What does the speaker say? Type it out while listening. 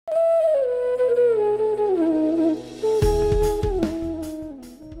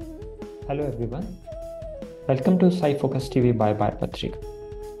Hello everyone. Welcome to SciFocus TV by Patrick.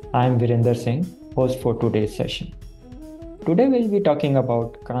 I am Virender Singh, host for today's session. Today we'll be talking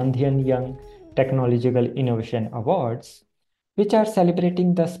about Gandhian Young Technological Innovation Awards, which are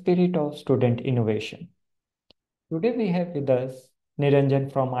celebrating the spirit of student innovation. Today we have with us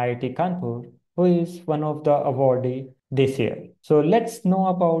Niranjan from IIT Kanpur, who is one of the awardees this year. So let's know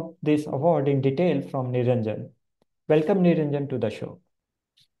about this award in detail from Niranjan. Welcome Niranjan to the show.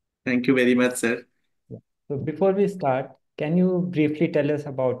 Thank you very much, sir. Yeah. So before we start, can you briefly tell us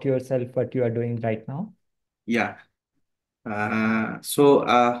about yourself, what you are doing right now? Yeah. I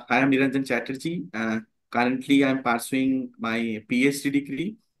am Niranjan Chatterjee. Currently, I am pursuing my PhD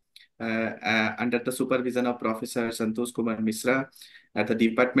degree under the supervision of Professor Santosh Kumar Misra at the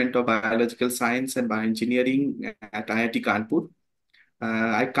Department of Biological Science and Bioengineering at IIT Kanpur.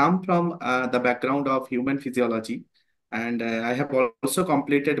 I come from the background of human physiology, and I have also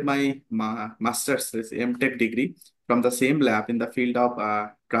completed my master's MTech degree from the same lab in the field of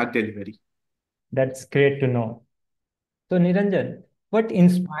drug delivery. That's great to know. So, Niranjan, what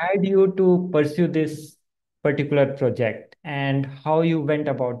inspired you to pursue this particular project and how you went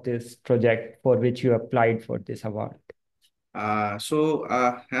about this project for which you applied for this award? As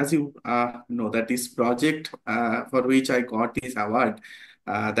you know, that this project for which I got this award,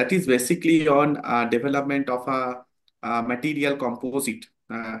 that is basically on development of a material composite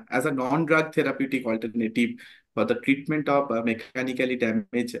as a non-drug therapeutic alternative for the treatment of mechanically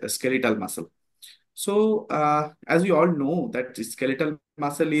damaged skeletal muscle. As we all know, that skeletal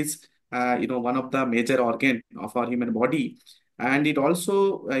muscle is, one of the major organ of our human body, and it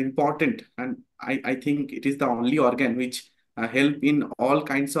also important. And I think it is the only organ which help in all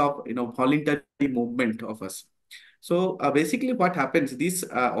kinds of, voluntary movement of us. Basically, what happens? This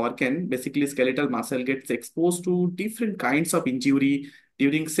organ, basically skeletal muscle, gets exposed to different kinds of injury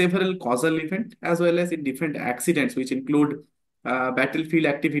during several causal events as well as in different accidents, which include battlefield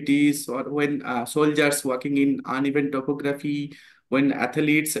activities, or when soldiers working in uneven topography, when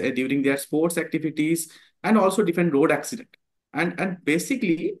athletes during their sports activities, and also different road accident. And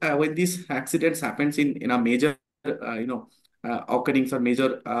basically, when these accidents happens in a major, occurrings or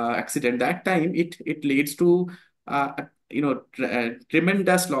major accident, that time it leads to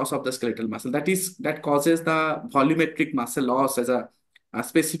tremendous loss of the skeletal muscle. That causes the volumetric muscle loss as a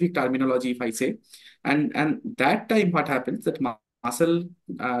specific terminology, if I say. And that time what happens, that muscle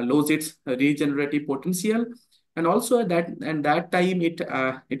lose its regenerative potential, and also that time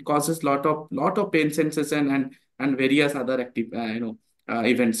it causes lot of pain sensation and various other active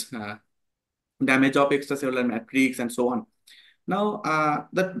events, damage of extracellular matrix and so on. Now,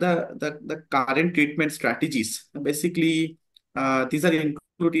 the current treatment strategies, basically, these are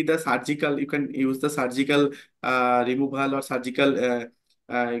included the surgical. You can use the surgical removal or surgical,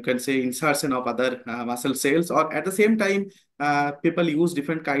 you can say, insertion of other muscle cells, or at the same time, people use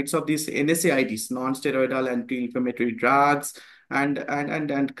different kinds of these NSAIDs, non-steroidal anti-inflammatory drugs, and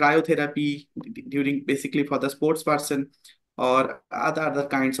cryotherapy during, basically, for the sports person, or other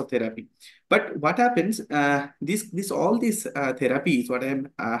kinds of therapy. But what happens, all these therapies, what I'm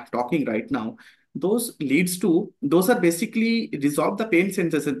talking right now, those are basically resolve the pain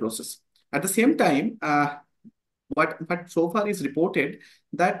sensation process. At the same time, what so far is reported,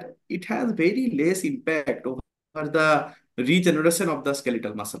 that it has very less impact over the regeneration of the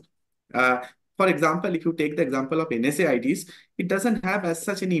skeletal muscle. Uh, for example, if you take the example of NSAIDs, it doesn't have as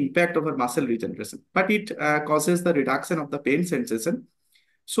such any impact over muscle regeneration, but it causes the reduction of the pain sensation.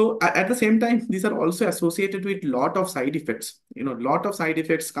 So at the same time, these are also associated with lot of side effects. Lot of side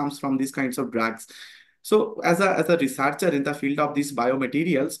effects comes from these kinds of drugs. So as a researcher in the field of these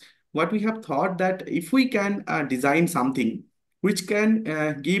biomaterials, what we have thought, that if we can design something which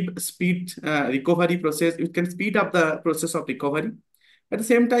can give speed recovery process, it can speed up the process of recovery. At the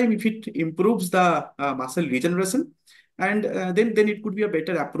same time, if it improves the muscle regeneration, and then it could be a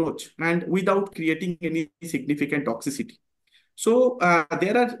better approach, and without creating any significant toxicity. So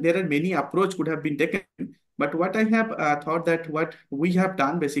there are many approach could have been taken, but what I have thought, that what we have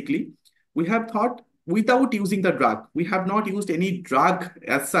done, basically, we have thought without using the drug. We have not used any drug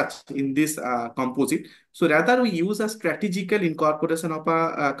as such in this composite. So rather, we use a strategical incorporation of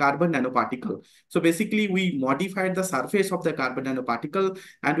a carbon nanoparticle. So basically, we modified the surface of the carbon nanoparticle,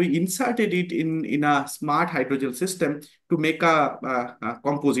 and we inserted it in a smart hydrogel system to make a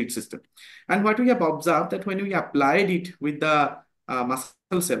composite system. And what we have observed, that when we applied it with the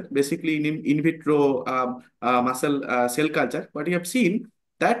muscle cell, basically in vitro muscle cell culture, what we have seen,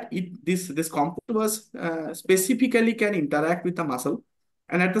 that this compound was specifically can interact with the muscle,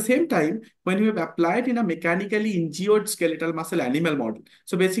 And at the same time, when we have applied in a mechanically injured skeletal muscle animal model,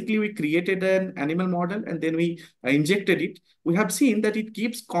 so basically we created an animal model and then we injected it, we have seen that it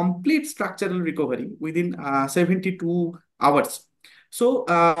gives complete structural recovery within 72 hours. So,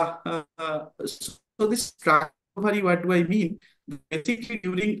 so this structural recovery, what do I mean? Basically,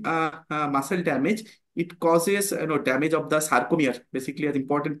 during muscle damage, it causes damage of the sarcomere, basically an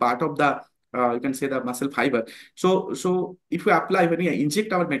important part of the you can say the muscle fiber. So if we apply, when we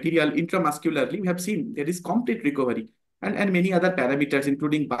inject our material intramuscularly, we have seen there is complete recovery. And many other parameters,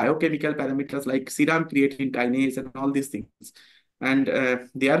 including biochemical parameters like serum creatine kinase and all these things. And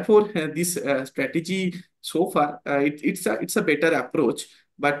therefore, this strategy so far, it's a better approach.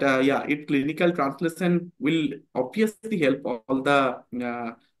 But yeah, it clinical translation will obviously help all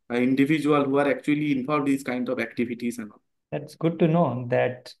the individual who are actually involved in these kind of activities and all. That's good to know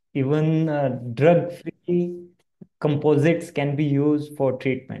that even drug-free composites can be used for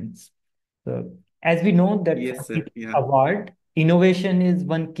treatments. So, as we know that Yes, for this sir. Yeah. award, innovation is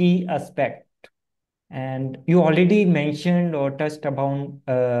one key aspect. And you already mentioned or touched upon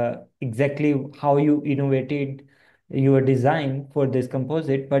exactly how you innovated your design for this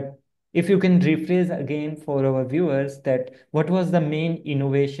composite. But if you can rephrase again for our viewers that what was the main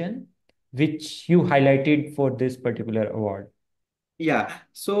innovation which you highlighted for this particular award? Yeah,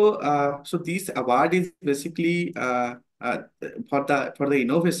 so this award is basically for the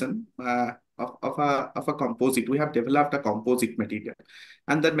innovation of a composite. We have developed a composite material,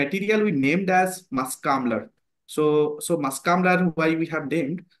 and that material we named as Muscamlr. So Muscamlr, why we have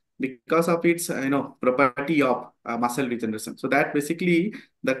named, because of its property of muscle regeneration. So that basically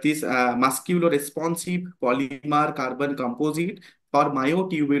that is musculo-responsive polymer carbon composite for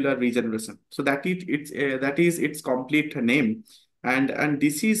myotubular regeneration. So that is its complete name. And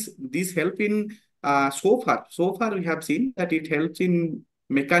this help in so far we have seen that it helps in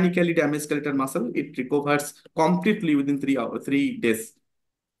mechanically damaged skeletal muscle. It recovers completely within 3 hours, 3 days.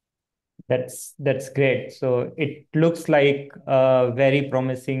 That's great. So it looks like a very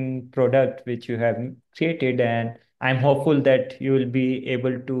promising product which you have created, and I'm hopeful that you will be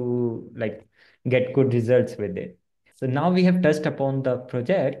able to like get good results with it. So now we have touched upon the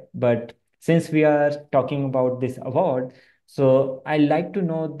project, but since we are talking about this award, so I like to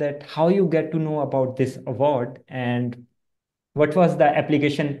know that how you get to know about this award and what was the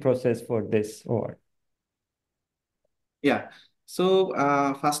application process for this award. Yeah. So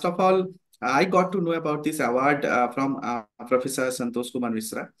first of all, I got to know about this award from Professor Santosh Kumar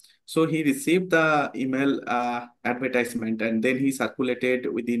Misra. So he received the email advertisement, and then he circulated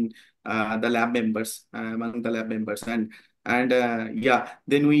within the lab members, among the lab members, and yeah,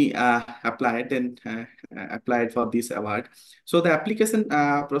 then we applied for this award. So the application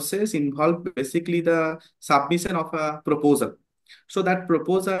process involved basically the submission of a proposal. So that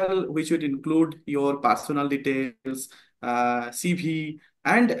proposal, which would include your personal details, CV,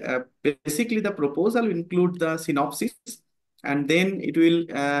 and basically the proposal will include the synopsis, and then it will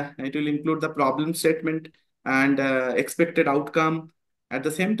include the problem statement and expected outcome. At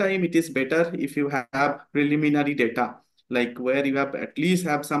the same time, it is better if you have preliminary data, like where you have at least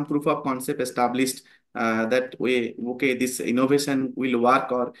have some proof of concept established that way, okay, this innovation will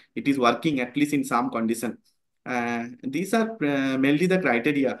work or it is working at least in some condition. These are mainly the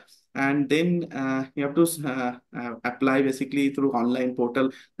criteria, and then you have to apply basically through online portal,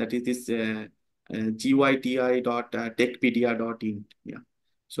 that is this gyti.techpedia.in. Yeah.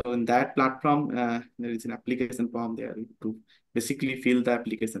 So in that platform, there is an application form there to basically fill the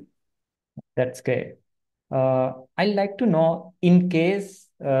application. That's great. I'd like to know in case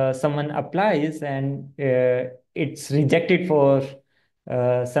someone applies and it's rejected for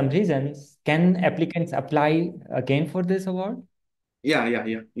some reasons, can applicants apply again for this award?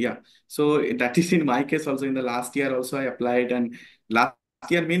 Yeah. So that is in my case also. In the last year also I applied, and last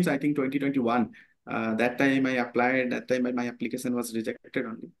year means I think 2021. That time I applied. That time my application was rejected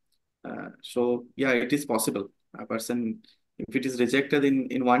only. So yeah, it is possible. A person, if it is rejected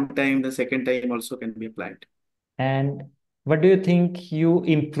in one time, the second time also can be applied. And what do you think you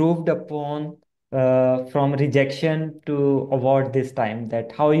improved upon from rejection to award this time?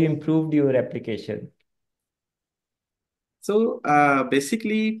 That how you improved your application? So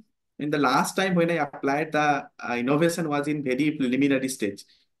basically, in the last time when I applied, the innovation was in very preliminary stage.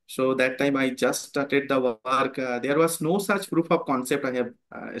 So that time I just started the work. There was no such proof of concept I have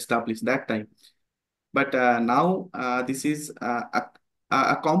established that time. But now this is a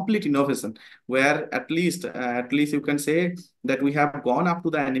complete innovation, where at least you can say that we have gone up to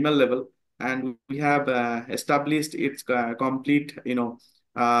the animal level, and we have established its complete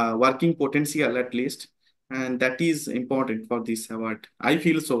working potential at least. and that is important for this award. I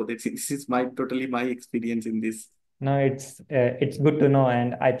feel so. This is my totally my experience in this. No, it's good to know,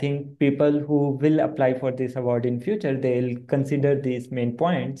 and I think people who will apply for this award in future, they'll consider these main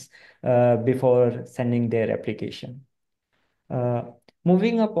points before sending their application. Uh,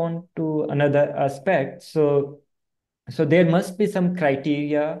 Moving upon to another aspect, so there must be some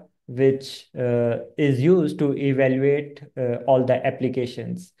criteria which is used to evaluate all the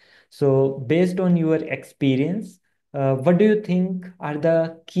applications. So based on your experience, what do you think are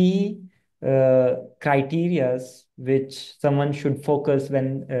the key criterias which someone should focus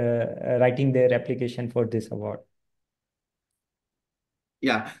when writing their application for this award?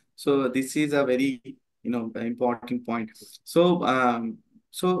 Yeah, so this is a very important point. So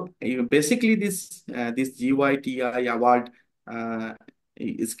basically this GYTI award uh,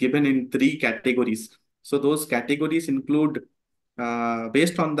 is given in three categories. So those categories include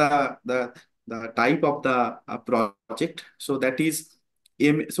based on the type of the project. So that is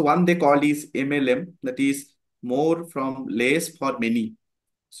so one they call is MLM, that is more from less for many.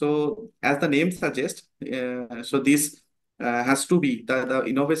 So as the name suggests, so this has to be the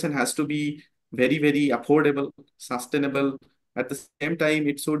innovation has to be very, very affordable, sustainable. At the same time,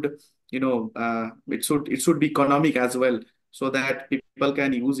 it should, it should be economic as well, so that people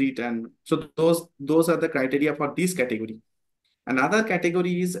can use it. And so those are the criteria for this category. Another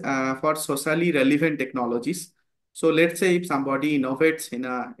category is for socially relevant technologies. So let's say if somebody innovates in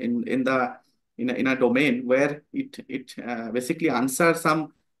a domain where it basically answers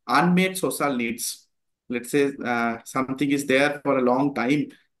some unmet social needs. Let's say something is there for a long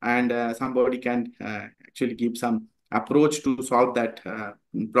time, and somebody can actually give some approach to solve that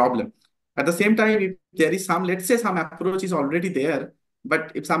problem. At the same time, if there is some, let's say some approach is already there,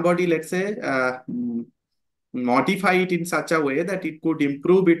 but if somebody, let's say, modify it in such a way that it could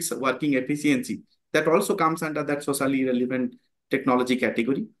improve its working efficiency, that also comes under that socially relevant technology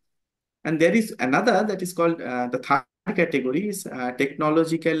category. And there is another that is called the third category is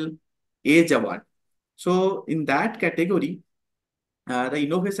technological age award. So in that category, the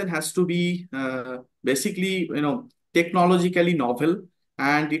innovation has to be basically technologically novel,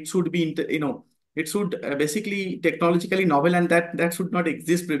 and it should be it should basically technologically novel, and that should not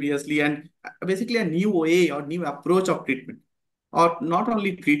exist previously, and basically a new way or new approach of treatment, or not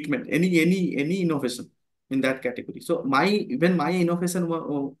only treatment, any innovation in that category. So my innovation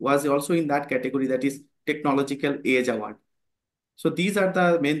was also in that category, that is technological age award. So these are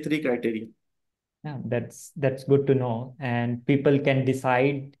the main three criteria. Yeah, that's good to know. And people can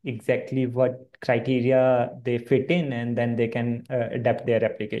decide exactly what criteria they fit in, and then they can adapt their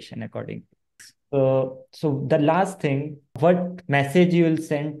application accordingly. So the last thing, what message you will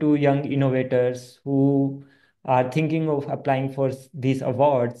send to young innovators who are thinking of applying for these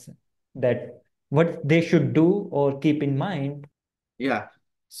awards, that what they should do or keep in mind? Yeah.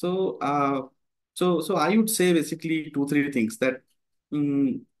 So, so I would say basically two, three things that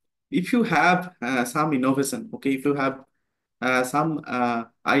um, if you have some innovation, okay, if you have some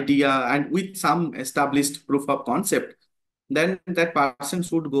idea and with some established proof of concept, then that person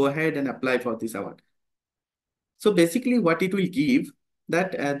should go ahead and apply for this award. So basically, what it will give,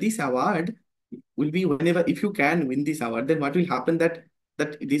 that this award will be, whenever if you can win this award, then what will happen, that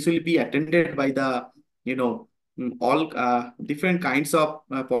this will be attended by the all different kinds of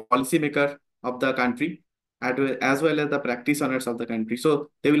policymaker of the country, as well as the practitioners of the country. So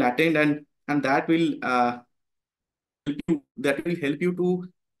they will attend, and that will help you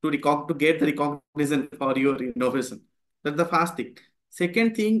to get the recognition for your innovation. That's the first thing.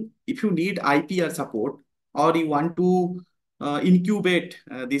 Second thing, if you need IP or support, or you want to incubate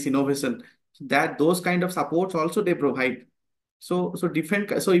this innovation, that those kind of supports also they provide. So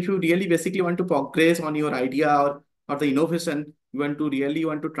different. So if you really basically want to progress on your idea, or the innovation, you want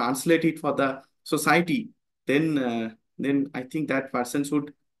to translate it for the society, then I think that person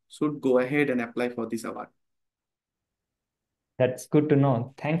should go ahead and apply for this award. That's good to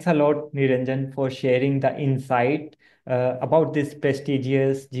know. Thanks a lot, Niranjan, for sharing the insight about this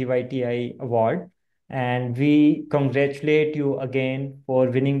prestigious GYTI award. And we congratulate you again for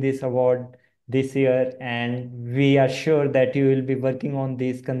winning this award this year. And we are sure that you will be working on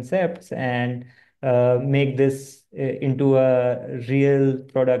these concepts and make this into a real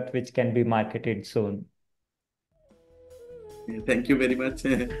product which can be marketed soon. Yeah, thank you very much.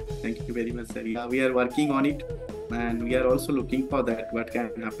 Thank you very much, sir. Yeah, we are working on it, and we are also looking for that. What can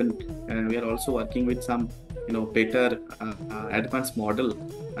happen? We are also working with some, better advanced model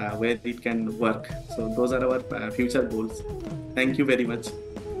where it can work. So those are our future goals. Thank you very much.